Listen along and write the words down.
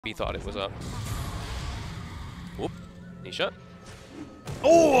He thought it was up. Whoop. Knee shot.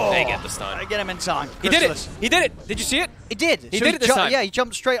 Oh! They get the stun. I get him in time. He did it! He did it! Did you see it? He did. He did it this time. Yeah, he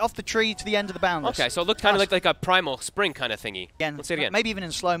jumped straight off the tree to the end of the boundless. Okay, so it looked kind of like a primal spring kind of thingy. Again, let's see it again. Maybe even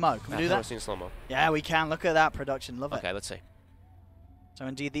in slow-mo. Can we do that? I've seen slow-mo. Yeah, we can. Look at that production. Love it. Okay, let's see. So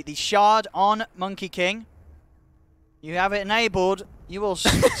indeed, the shard on Monkey King. You have it enabled. You will...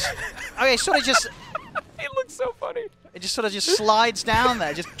 okay, sort of just... It looks so funny. It just sort of just slides down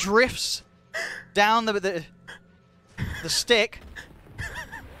there. Just drifts down the stick.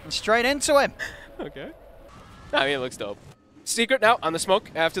 And straight into him. Okay. I mean, it looks dope. Secret now on the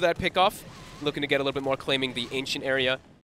smoke after that pickoff. Looking to get a little bit more, claiming the ancient area.